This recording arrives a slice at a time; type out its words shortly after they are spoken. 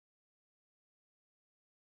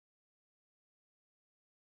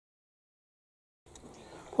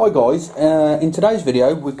Hi guys, in today's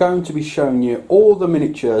video we're going to be showing you all the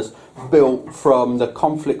miniatures built from the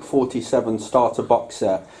Konflikt 47 starter box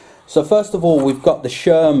set. So first of all we've got the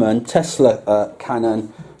Sherman Tesla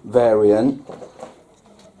cannon variant,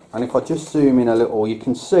 and if I just zoom in a little you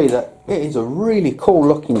can see that it is a really cool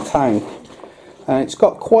looking tank and it's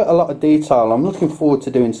got quite a lot of detail. I'm looking forward to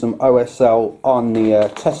doing some OSL on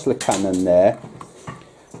the Tesla cannon there.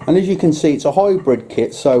 And as you can see it's a hybrid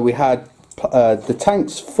kit, so we had the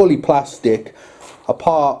tank's fully plastic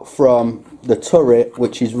apart from the turret,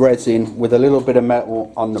 which is resin with a little bit of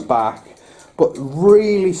metal on the back, but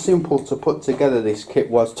really simple to put together. This kit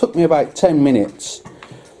took me about 10 minutes.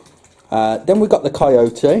 Then we got the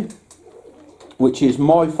Coyote, which is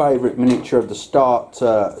my favourite miniature of the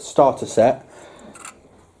starter set,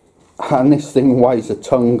 and this thing weighs a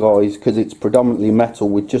ton guys because it's predominantly metal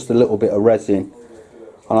with just a little bit of resin,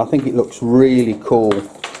 and I think it looks really cool.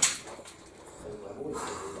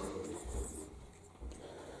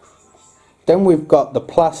 Then we've got the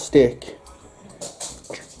plastic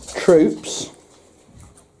troops,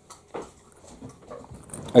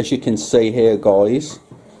 as you can see here guys,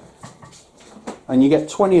 and you get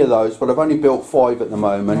 20 of those, but I've only built 5 at the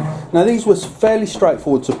moment. Now these was fairly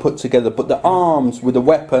straightforward to put together, but the arms with the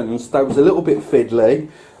weapons, that was a little bit fiddly,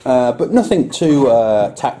 but nothing too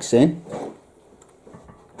taxing.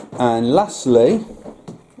 And lastly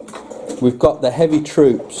we've got the heavy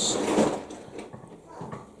troops,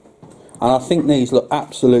 and I think these look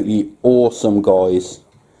absolutely awesome guys.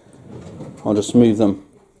 I'll just move them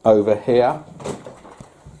over here.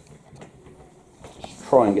 Just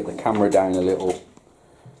try and get the camera down a little.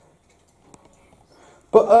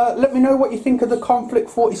 But let me know what you think of the Konflikt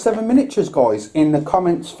 47 miniatures guys in the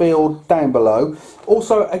comments field down below.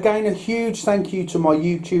 Also again a huge thank you to my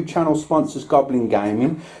YouTube channel sponsors Goblin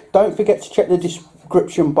Gaming. Don't forget to check the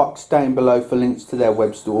description box down below for links to their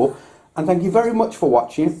web store. And thank you very much for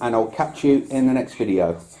watching, and I'll catch you in the next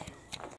video.